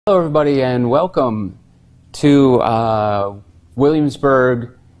Hello everybody and welcome to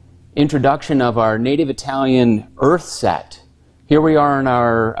Williamsburg introduction of our native Italian earth set. Here we are in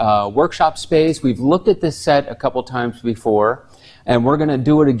our workshop space. We've looked at this set a couple times before and we're going to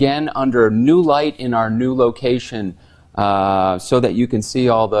do it again under new light in our new location so that you can see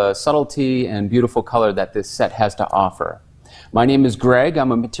all the subtlety and beautiful color that this set has to offer. My name is Greg.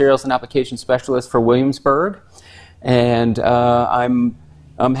 I'm a materials and application specialist for Williamsburg, and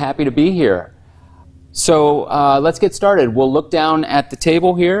I'm happy to be here. So let's get started. We'll look down at the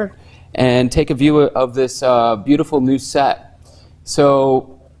table here and take a view of this beautiful new set.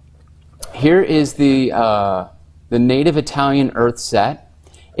 So here is the native Italian earth set.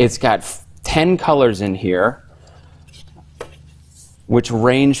 It's got 10 colors in here, which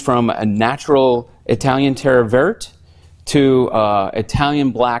range from a natural Italian Terra Verte to Italian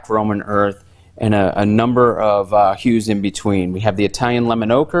black Roman earth, and a number of hues in between. We have the Italian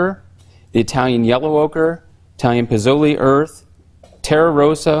lemon ochre, the Italian yellow ochre, Italian Pozzuoli earth, Terra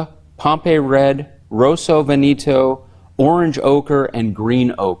Rosa, Pompeii red, Rosso Veneto, orange ochre, and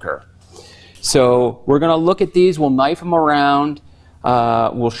green ochre. So we're going to look at these, we'll knife them around,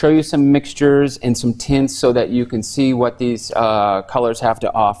 we'll show you some mixtures and some tints so that you can see what these colors have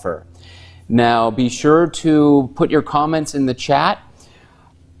to offer. Now be sure to put your comments in the chat.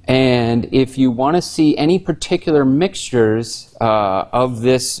 And if you want to see any particular mixtures of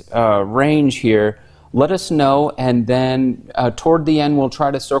this range here, let us know, and then toward the end we'll try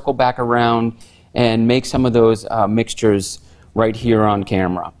to circle back around and make some of those mixtures right here on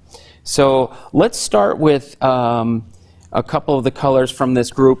camera. So let's start with a couple of the colors from this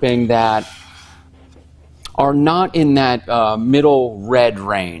grouping that are not in that middle red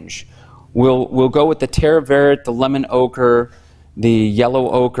range. We'll go with the Terra Verte, the lemon ochre, the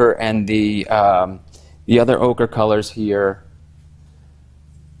yellow ochre, and the other ochre colors here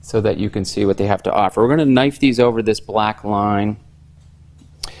so that you can see what they have to offer. We're going to knife these over this black line.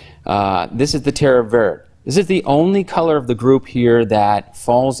 This is the Terra Verte. This is the only color of the group here that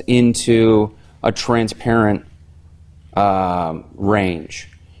falls into a transparent range.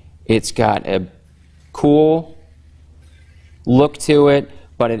 It's got a cool look to it,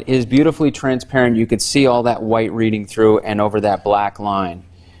 but it is beautifully transparent. You could see all that white reading through and over that black line.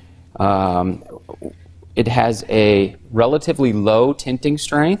 It has a relatively low tinting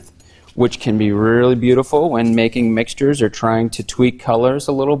strength, which can be really beautiful when making mixtures or trying to tweak colors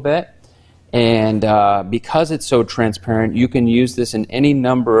a little bit. And because it's so transparent, you can use this in any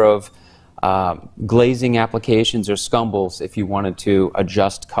number of glazing applications or scumbles if you wanted to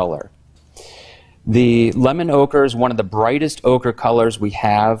adjust color. The lemon ochre is one of the brightest ochre colors we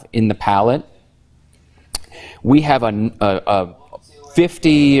have in the palette. We have a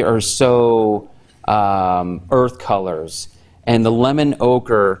 50 or so earth colors, and the lemon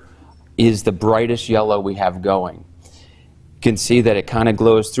ochre is the brightest yellow we have going. You can see that it kind of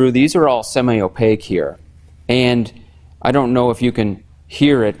glows through. These are all semi-opaque here, and I don't know if you can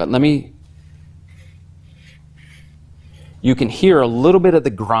hear it, but you can hear a little bit of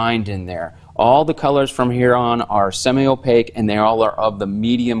the grind in there. All the colors from here on are semi-opaque, and they all are of the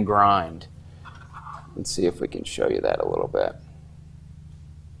medium grind. Let's see if we can show you that a little bit.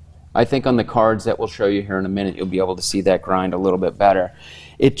 I think on the cards that we'll show you here in a minute, you'll be able to see that grind a little bit better.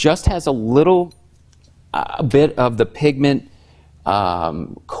 It just has a little bit of the pigment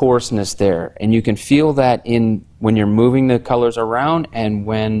coarseness there, and you can feel that when you're moving the colors around, and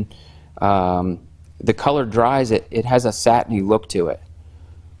when the color dries, it has a satiny look to it,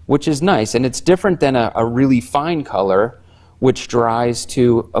 which is nice, and it's different than a really fine color, which dries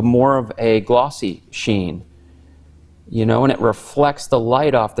to more of a glossy sheen, you know, and it reflects the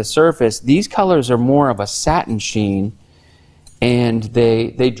light off the surface. These colors are more of a satin sheen, and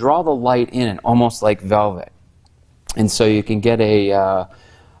they draw the light in almost like velvet, and so you can get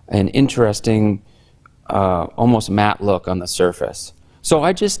an interesting almost matte look on the surface. So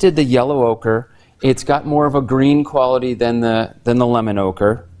I just did the yellow ochre. It's got more of a green quality than the lemon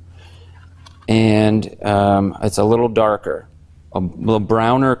ochre, and it's a little darker, a little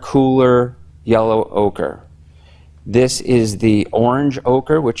browner, cooler yellow ochre. This is the orange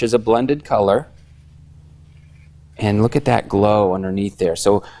ochre, which is a blended color, and look at that glow underneath there.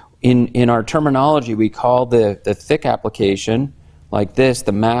 So in our terminology, we call the thick application like this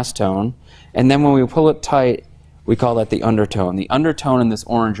the mass tone, and then when we pull it tight, we call that the undertone. The undertone in this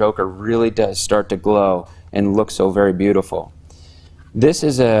orange ochre really does start to glow and look so very beautiful. This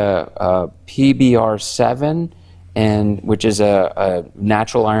is a PBR7, which is a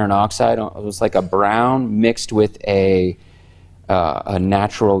natural iron oxide. It was like a brown mixed with a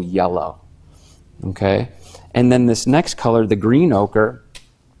natural yellow. Okay, And then this next color, the green ochre,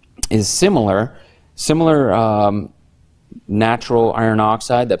 is similar natural iron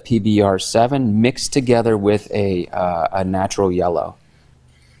oxide, the PBr7, mixed together with a natural yellow.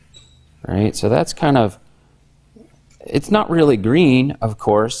 Right, so that's kind of, it's not really green, of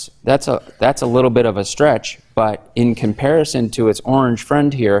course. That's a little bit of a stretch, but in comparison to its orange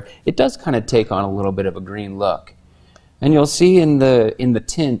friend here, it does kind of take on a little bit of a green look. And you'll see in the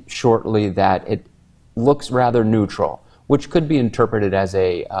tint shortly that it looks rather neutral, which could be interpreted as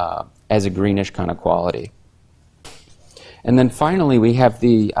a greenish kind of quality. And then finally we have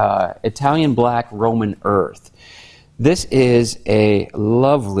the Italian Black Roman Earth. This is a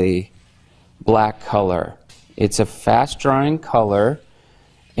lovely black color. It's a fast drying color,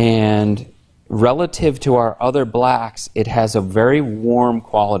 and relative to our other blacks, it has a very warm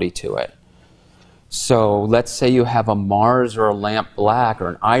quality to it. So let's say you have a Mars or a lamp black or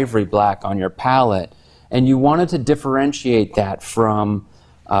an ivory black on your palette, and you wanted to differentiate that from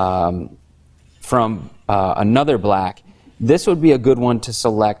another black. This would be a good one to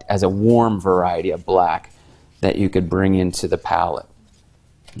select as a warm variety of black that you could bring into the palette.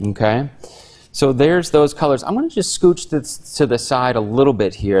 Okay? So there's those colors. I'm going to just scooch this to the side a little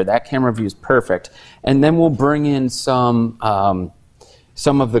bit here. That camera view is perfect. And then we'll bring in some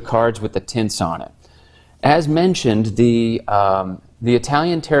of the cards with the tints on it. As mentioned, the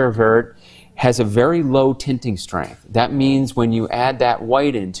Italian Terra Verte has a very low tinting strength. That means when you add that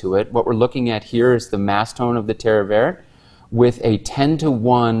white into it, what we're looking at here is the mass tone of the Terra Verte with a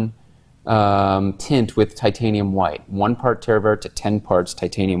 10-to-1 tint with titanium white. 1 part Terra Verte to 10 parts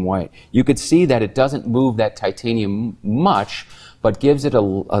titanium white. You could see that it doesn't move that titanium much, but gives it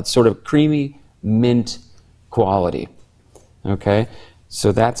a sort of creamy mint quality. Okay,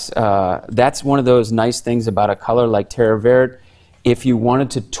 so that's one of those nice things about a color like Terra Verte. If you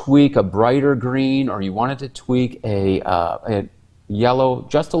wanted to tweak a brighter green, or you wanted to tweak a yellow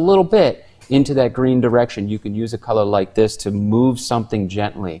just a little bit into that green direction, you can use a color like this to move something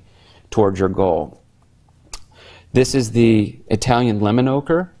gently towards your goal. This is the Italian Lemon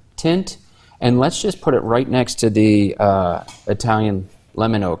Ochre tint, and let's just put it right next to the Italian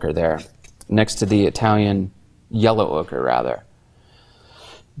Lemon Ochre there, next to the Italian Yellow Ochre rather.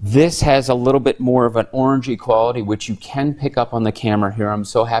 This has a little bit more of an orangey quality, which you can pick up on the camera here. I'm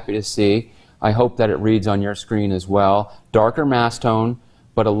so happy to see. I hope that it reads on your screen as well. Darker mass tone,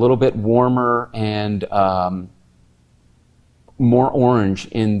 but a little bit warmer and more orange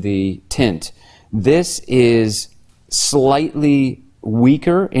in the tint. This is slightly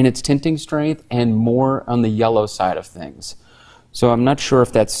weaker in its tinting strength and more on the yellow side of things. So I'm not sure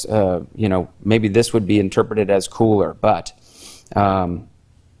if that's, you know, maybe this would be interpreted as cooler, but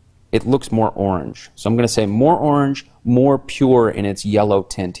it looks more orange. So I'm going to say more orange, more pure in its yellow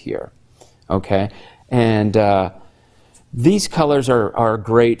tint here. Okay? And these colors are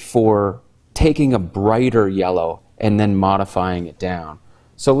great for taking a brighter yellow and then modifying it down.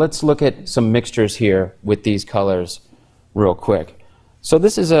 So let's look at some mixtures here with these colors real quick. So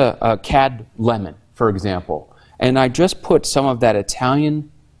this is a cad lemon, for example. And I just put some of that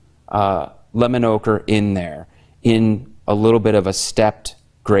Italian lemon ochre in there in a little bit of a stepped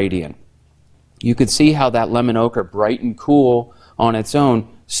gradient. You can see how that lemon ochre, bright and cool on its own,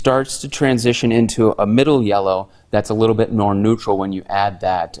 starts to transition into a middle yellow that's a little bit more neutral when you add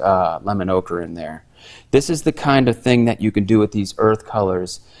that lemon ochre in there. This is the kind of thing that you can do with these earth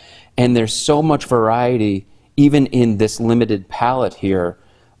colors, and there's so much variety even in this limited palette here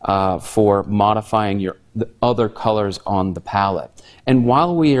for modifying the other colors on the palette. And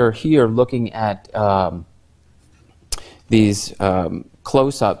while we are here looking at these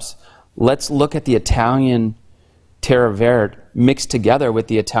close-ups, let's look at the Italian Terra Verte mixed together with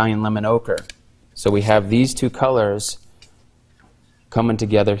the Italian Lemon Ochre. So we have these two colors coming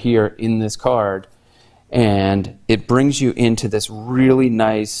together here in this card, and it brings you into this really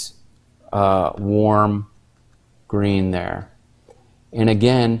nice warm green there. And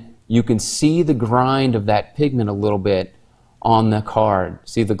again, you can see the grind of that pigment a little bit on the card.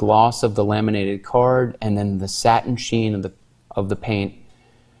 See the gloss of the laminated card and then the satin sheen of the paint,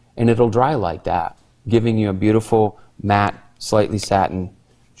 and it'll dry like that, giving you a beautiful matte, slightly satin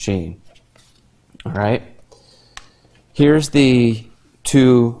sheen. All right. Here's the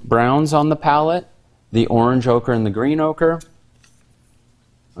two browns on the palette, the orange ochre and the green ochre.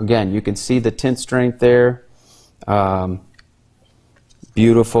 Again, you can see the tint strength there.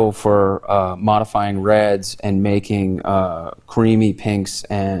 Beautiful for modifying reds and making creamy pinks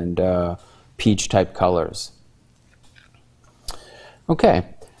and peach type colors. Okay,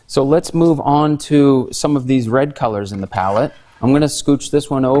 so let's move on to some of these red colors in the palette. I'm going to scooch this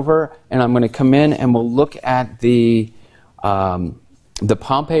one over, and I'm going to come in and we'll look at the the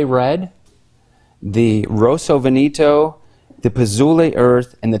Pompeii red, the Rosso Veneto, the Pozzuoli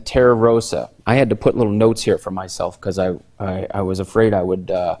earth, and the Terra Rosa. I had to put little notes here for myself because I was afraid I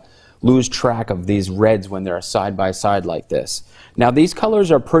would lose track of these reds when they're side by side like this. Now these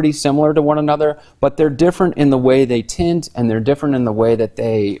colors are pretty similar to one another, but they're different in the way they tint, and they're different in the way that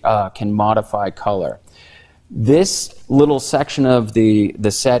they can modify color. This little section of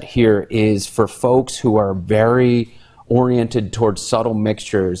the set here is for folks who are very oriented towards subtle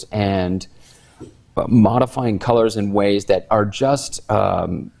mixtures and modifying colors in ways that are just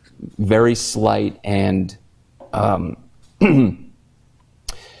very slight and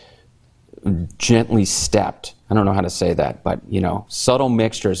gently stepped. I don't know how to say that, but you know, subtle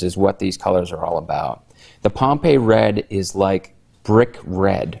mixtures is what these colors are all about. The Pompeii red is like brick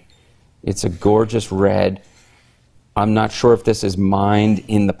red. It's a gorgeous red. I'm not sure if this is mined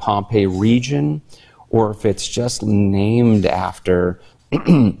in the Pompeii region or if it's just named after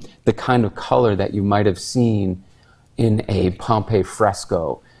the kind of color that you might have seen in a Pompeii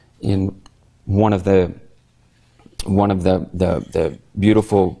fresco in one of the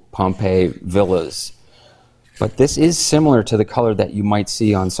beautiful Pompeii villas. But this is similar to the color that you might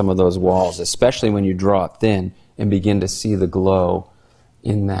see on some of those walls, especially when you draw it thin and begin to see the glow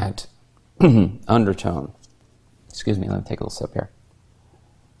in that undertone. Excuse me, let me take a little sip here.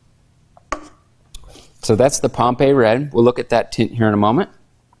 So that's the Pompeii red. We'll look at that tint here in a moment.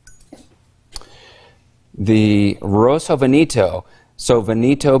 The Rosso Veneto. So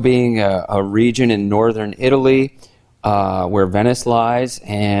Veneto being a region in northern Italy where Venice lies,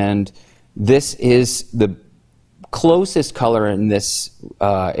 and this is the closest color in this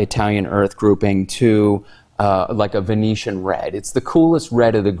Italian earth grouping to like a Venetian red. It's the coolest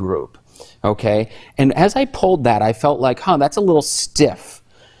red of the group. Okay, and as I pulled that, I felt like, huh, that's a little stiff.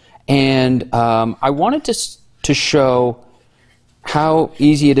 And I wanted to show how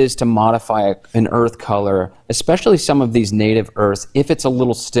easy it is to modify an earth color, especially some of these native earths, if it's a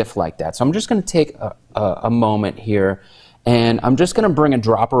little stiff like that. So I'm just going to take a moment here, and I'm just going to bring a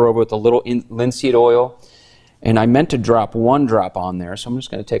dropper over with a little linseed oil. And I meant to drop one drop on there, so I'm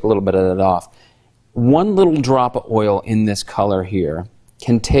just going to take a little bit of that off. One little drop of oil in this color here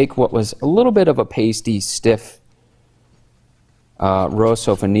can take what was a little bit of a pasty, stiff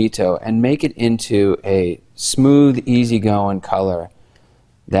Rosso Veneto and make it into a smooth, easygoing color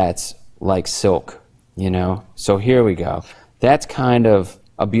that's like silk, you know? So here we go. That's kind of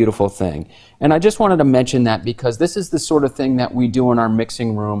a beautiful thing. And I just wanted to mention that because this is the sort of thing that we do in our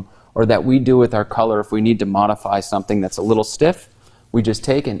mixing room, or that we do with our color if we need to modify something that's a little stiff. We just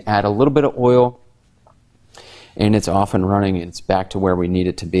take and add a little bit of oil, and it's off and running, and it's back to where we need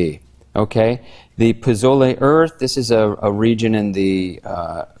it to be. Okay, the Pozzuoli earth, this is a region in the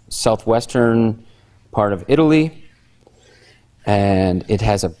southwestern part of Italy, and it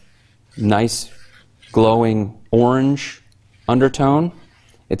has a nice glowing orange undertone.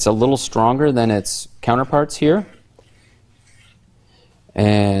 It's a little stronger than its counterparts here,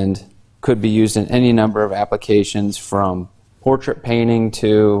 and could be used in any number of applications from portrait painting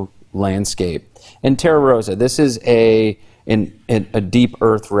to landscape. And Terra Rosa, this is a deep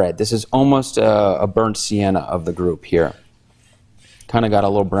earth red. This is almost a burnt sienna of the group here. Kind of got a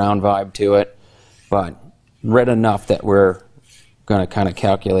little brown vibe to it, but red enough that we're going to kind of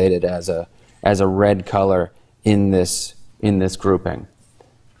calculate it as a red color in this grouping.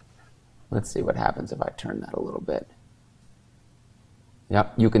 Let's see what happens if I turn that a little bit.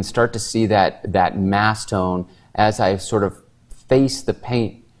 Yep, you can start to see that mass tone as I sort of face the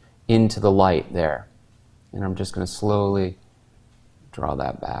paint into the light there. And I'm just going to slowly draw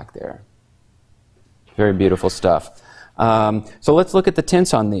that back there. Very beautiful stuff. So let's look at the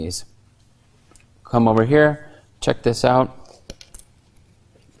tints on these. Come over here, check this out.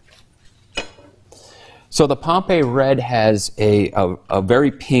 So the Pompeii red has a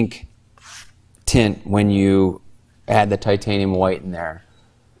very pink tint when you add the titanium white in there.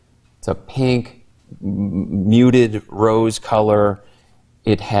 It's a pink, muted rose color.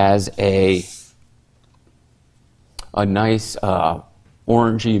 It has a nice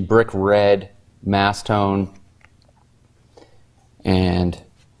orangey brick red mass tone, and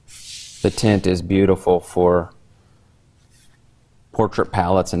the tint is beautiful for portrait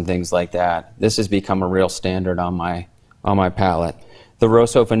palettes and things like that. This has become a real standard on my palette. The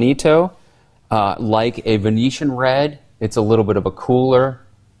Rosso Veneto, like a Venetian red, it's a little bit of a cooler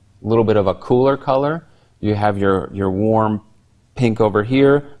color. You have your warm pink over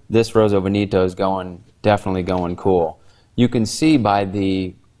here. This Rosso Veneto is definitely going cool. You can see by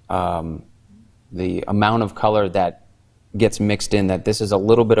the amount of color that gets mixed in that this is a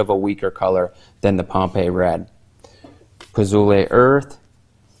little bit of a weaker color than the Pompeii red. Pozzuoli earth.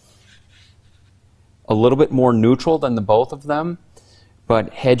 A little bit more neutral than the both of them,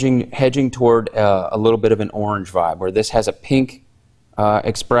 but hedging toward a little bit of an orange vibe, where this has a pink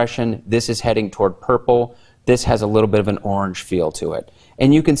expression, this is heading toward purple, this has a little bit of an orange feel to it.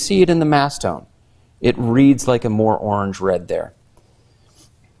 And you can see it in the mass tone. It reads like a more orange red there.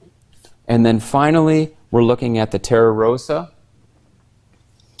 And then finally, we're looking at the Terra Rosa.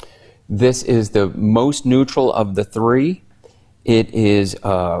 This is the most neutral of the three. It is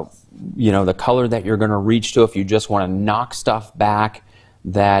you know, the color that you're going to reach to if you just want to knock stuff back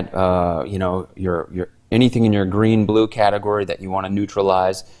that you know, your anything in your green blue category that you want to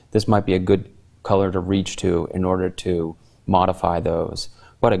neutralize. This might be a good color to reach to in order to modify those.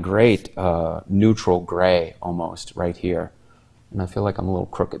 What a great neutral gray almost right here. And I feel like I'm a little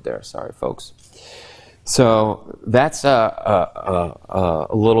crooked there. Sorry, folks. So that's a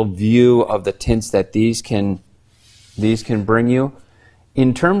little view of the tints that these can bring you.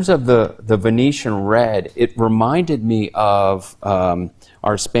 In terms of the Venetian red, it reminded me of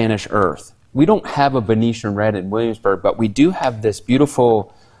our Spanish earth. We don't have a Venetian red in Williamsburg, but we do have this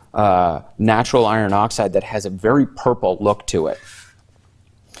beautiful natural iron oxide that has a very purple look to it.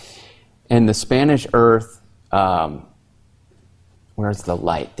 And the Spanish earth, where's the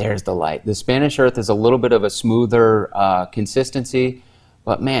light? There's the light. The Spanish earth is a little bit of a smoother consistency,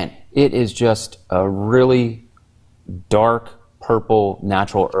 but man, it is just a really dark purple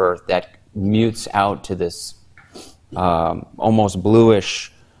natural earth that mutes out to this almost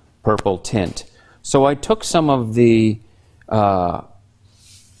bluish purple tint. So I took some of the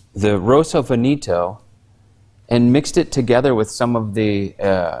Rosso Veneto and mixed it together with some of the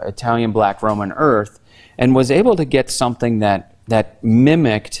Italian black Roman earth, and was able to get something that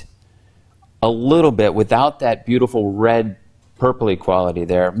mimicked a little bit, without that beautiful red purpley quality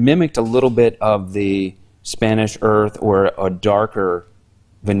there, mimicked a little bit of the Spanish earth or a darker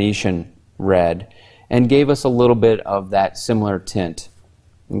Venetian red, and gave us a little bit of that similar tint.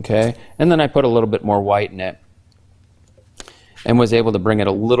 Okay, and then I put a little bit more white in it and was able to bring it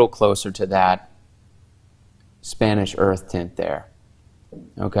a little closer to that Spanish earth tint there.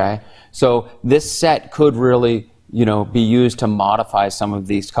 Okay, so this set could really, you know, be used to modify some of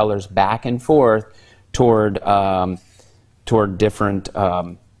these colors back and forth toward different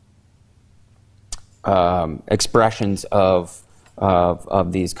expressions of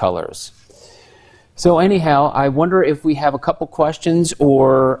these colors. So anyhow, I wonder if we have a couple questions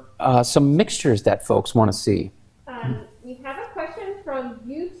or some mixtures that folks want to see. We have a question from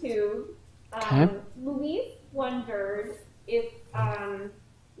YouTube. Okay. Louise wondered if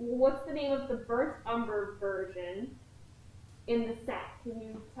what's the name of the burnt umber version in the set? Can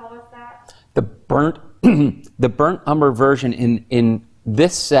you tell us that? The burnt umber version in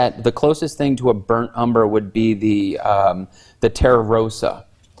this set, the closest thing to a burnt umber would be the Terra Rosa.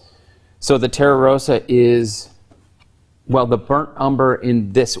 So the Terra Rosa is, well, the burnt umber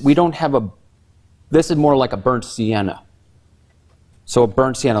in this, we don't have a, this is more like a burnt sienna. So a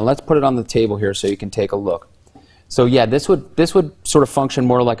burnt sienna, let's put it on the table here so you can take a look. So yeah, this would sort of function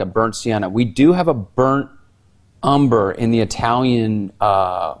more like a burnt sienna. We do have a burnt umber in the Italian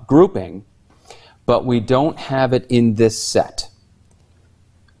grouping, but we don't have it in this set.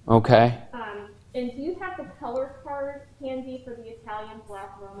 Okay? And do you have the color card handy for the Italian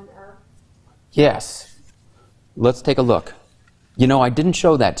black Roman earth? Yes. Let's take a look. You know, I didn't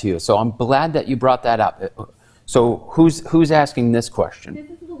show that to you, so I'm glad that you brought that up. So who's asking this question? This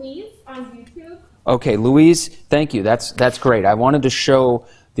is Louise on YouTube. Okay, Louise, thank you. That's great. I wanted to show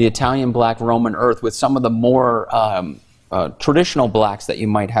the Italian black Roman earth with some of the more traditional blacks that you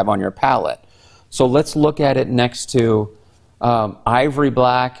might have on your palette. So let's look at it next to ivory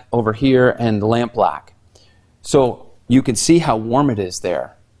black over here and lamp black. So you can see how warm it is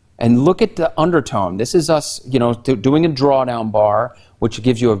there. And look at the undertone. This is us, you know, doing a drawdown bar, which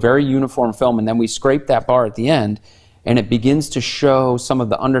gives you a very uniform film, and then we scrape that bar at the end, and it begins to show some of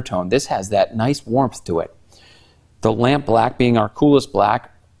the undertone. This has that nice warmth to it. The lamp black, being our coolest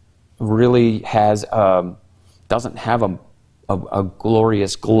black, really has doesn't have a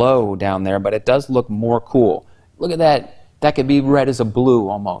glorious glow down there, but it does look more cool. Look at that. That could be red as a blue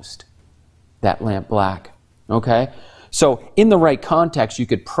almost, that lamp black. Okay? So in the right context, you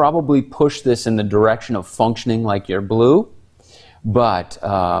could probably push this in the direction of functioning like your blue, but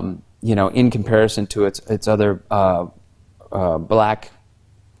you know, in comparison to its other black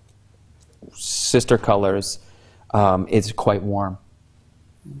sister colors, it's quite warm.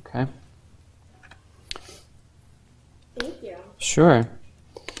 Okay. Thank you. Sure.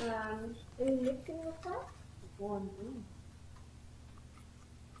 Any mixing with that? Warm green.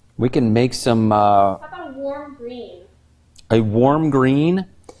 We can make some. How about warm green? a warm green.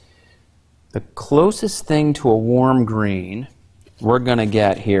 The closest thing to a warm green we're going to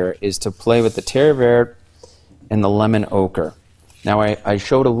get here is to play with the Terra Verte and the lemon ochre. Now I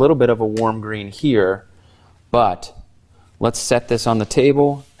showed a little bit of a warm green here, but let's set this on the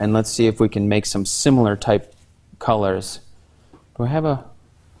table and let's see if we can make some similar type colors. Do I have a...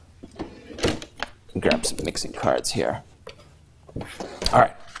 grab some mixing cards here. All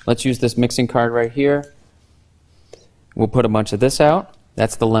right, let's use this mixing card right here. We'll put a bunch of this out.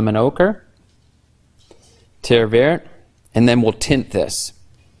 That's the lemon ochre, Terra Verte, and then we'll tint this.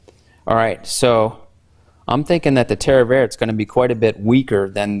 All right, so I'm thinking that the Terra Verte is going to be quite a bit weaker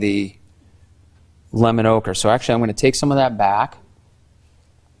than the lemon ochre. So actually I'm going to take some of that back,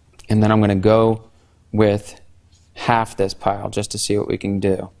 and then I'm going to go with half this pile just to see what we can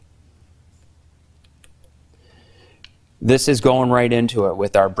do. This is going right into it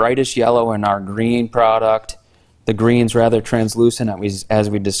with our brightest yellow and our green product. The green's rather translucent, as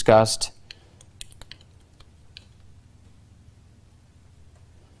we discussed.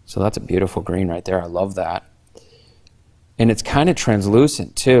 So that's a beautiful green right there. I love that. And it's kind of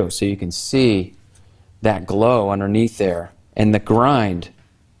translucent too, so you can see that glow underneath there. And the grind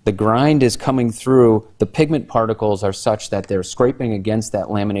is coming through. The pigment particles are such that they're scraping against that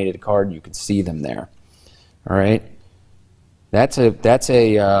laminated card. You can see them there. All right. That's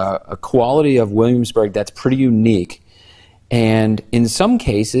a quality of Williamsburg that's pretty unique, and in some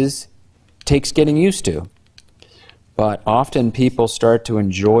cases takes getting used to. But often people start to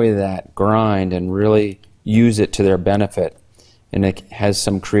enjoy that grind and really use it to their benefit, and it has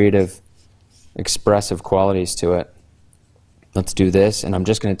some creative, expressive qualities to it. Let's do this, and I'm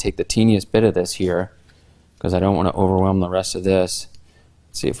just going to take the teeniest bit of this here because I don't want to overwhelm the rest of this.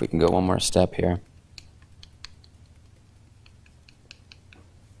 Let's see if we can go one more step here.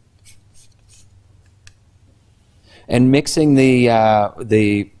 And mixing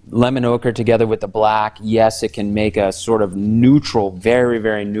the lemon ochre together with the black, yes, it can make a sort of neutral, very,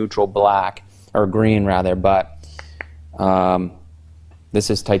 very neutral black, or green rather, but this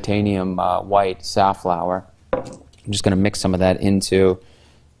is titanium white safflower. I'm just going to mix some of that into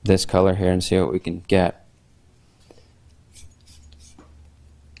this color here and see what we can get.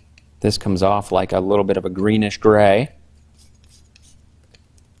 This comes off like a little bit of a greenish gray.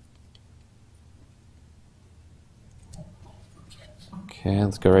 Okay,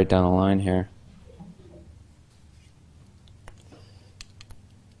 let's go right down the line here.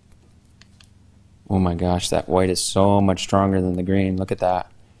 Oh my gosh, that white is so much stronger than the green. Look at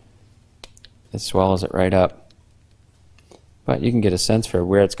that. It swallows it right up. But you can get a sense for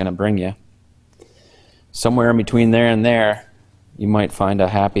where it's going to bring you. Somewhere in between there and there, you might find a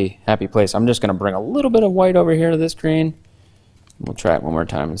happy place. I'm just going to bring a little bit of white over here to this green. We'll try it one more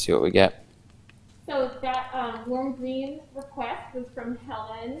time and see what we get. So that warm green request was from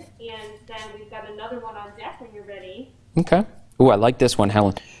Helen, and then we've got another one on deck when you're ready. Okay. Oh, I like this one,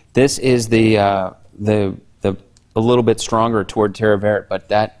 Helen. This is the a little bit stronger toward Terra Verte, but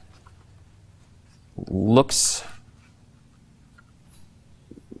that looks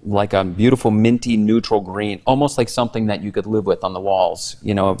like a beautiful minty neutral green, almost like something that you could live with on the walls,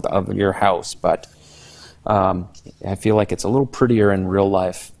 you know, of your house. But I feel like it's a little prettier in real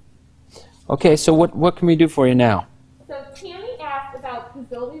life. Okay, so what can we do for you now? So Tammy asked about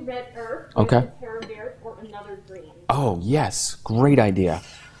Pozzuoli red earth, okay, Terra Verte, or another green. Oh yes, great idea.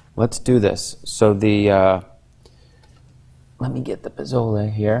 Let's do this. So let me get the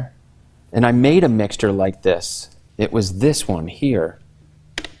Pozzuoli here, and I made a mixture like this. It was this one here.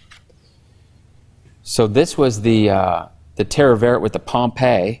 So this was the Terra Verte with the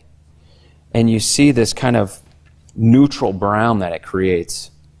Pompeii, and you see this kind of neutral brown that it creates.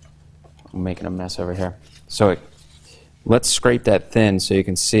 I'm making a mess over here. So let's scrape that thin so you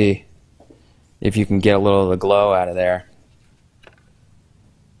can see if you can get a little of the glow out of there.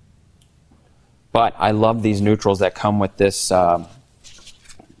 But I love these neutrals that come with this kind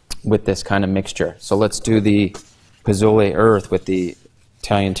of mixture. So let's do the Pozzuoli earth with the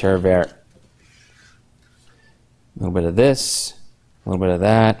Italian Terra Verte. A little bit of this, a little bit of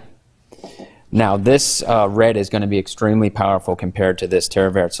that. Now this red is going to be extremely powerful compared to this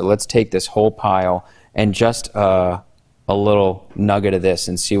Terra Verte. So let's take this whole pile and just a little nugget of this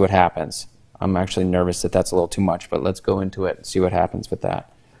and see what happens. I'm actually nervous that that's a little too much, but let's go into it and see what happens with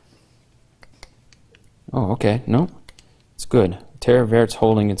that. Oh, okay. No, it's good. Terra Verte's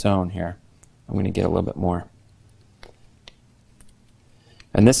holding its own here. I'm going to get a little bit more.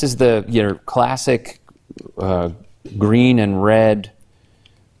 And this is your classic green and red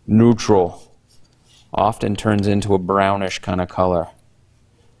neutral. Often turns into a brownish kind of color.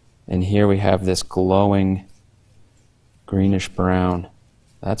 And here we have this glowing greenish brown.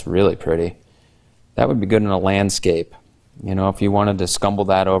 That's really pretty. That would be good in a landscape. You know, if you wanted to scumble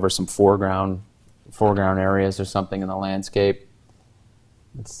that over some foreground areas or something in the landscape.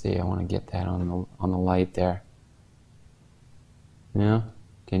 Let's see, I want to get that on the light there. Yeah,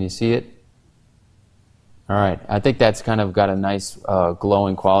 can you see it? All right, I think that's kind of got a nice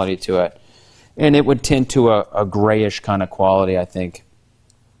glowing quality to it. And it would tint to a grayish kind of quality, I think,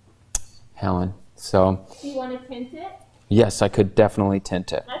 Helen. So, do you want to tint it? Yes, I could definitely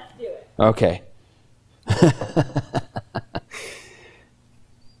tint it. Let's do it. Okay.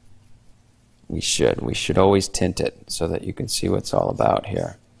 We should always tint it so that you can see what it's all about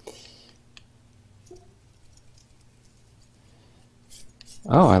here.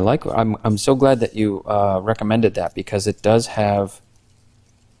 Oh, I'm so glad that you recommended that, because it does have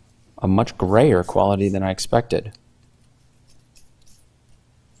a much grayer quality than I expected.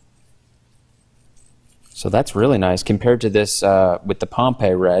 So that's really nice compared to this with the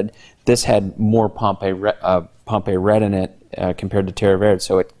Pompeii red. This had more Pompeii red in it compared to Terra Verde,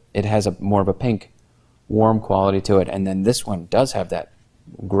 so it has more of a pink, warm quality to it. And then this one does have that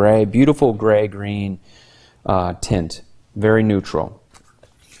gray, beautiful gray-green tint, very neutral.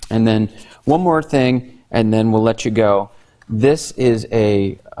 And then one more thing, and then we'll let you go. This is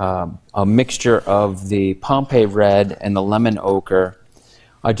a mixture of the Pompeii red and the lemon ochre.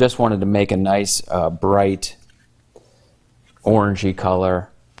 I just wanted to make a nice, bright, orangey color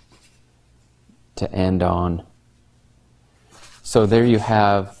to end on. So there you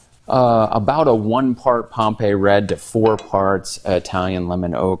have about a 1 part Pompeii red to 4 parts Italian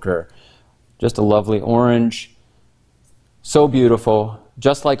lemon ochre. Just a lovely orange. So beautiful,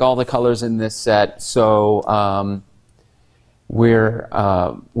 just like all the colors in this set. So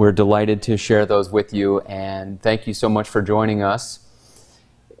we're delighted to share those with you, and thank you so much for joining us.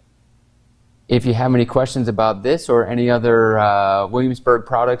 If you have any questions about this or any other Williamsburg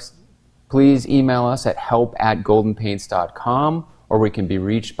products, please email us at help@goldenpaints.com, or we can be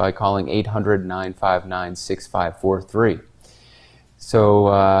reached by calling 800-959-6543.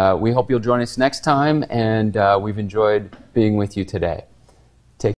 So we hope you'll join us next time, and we've enjoyed being with you today.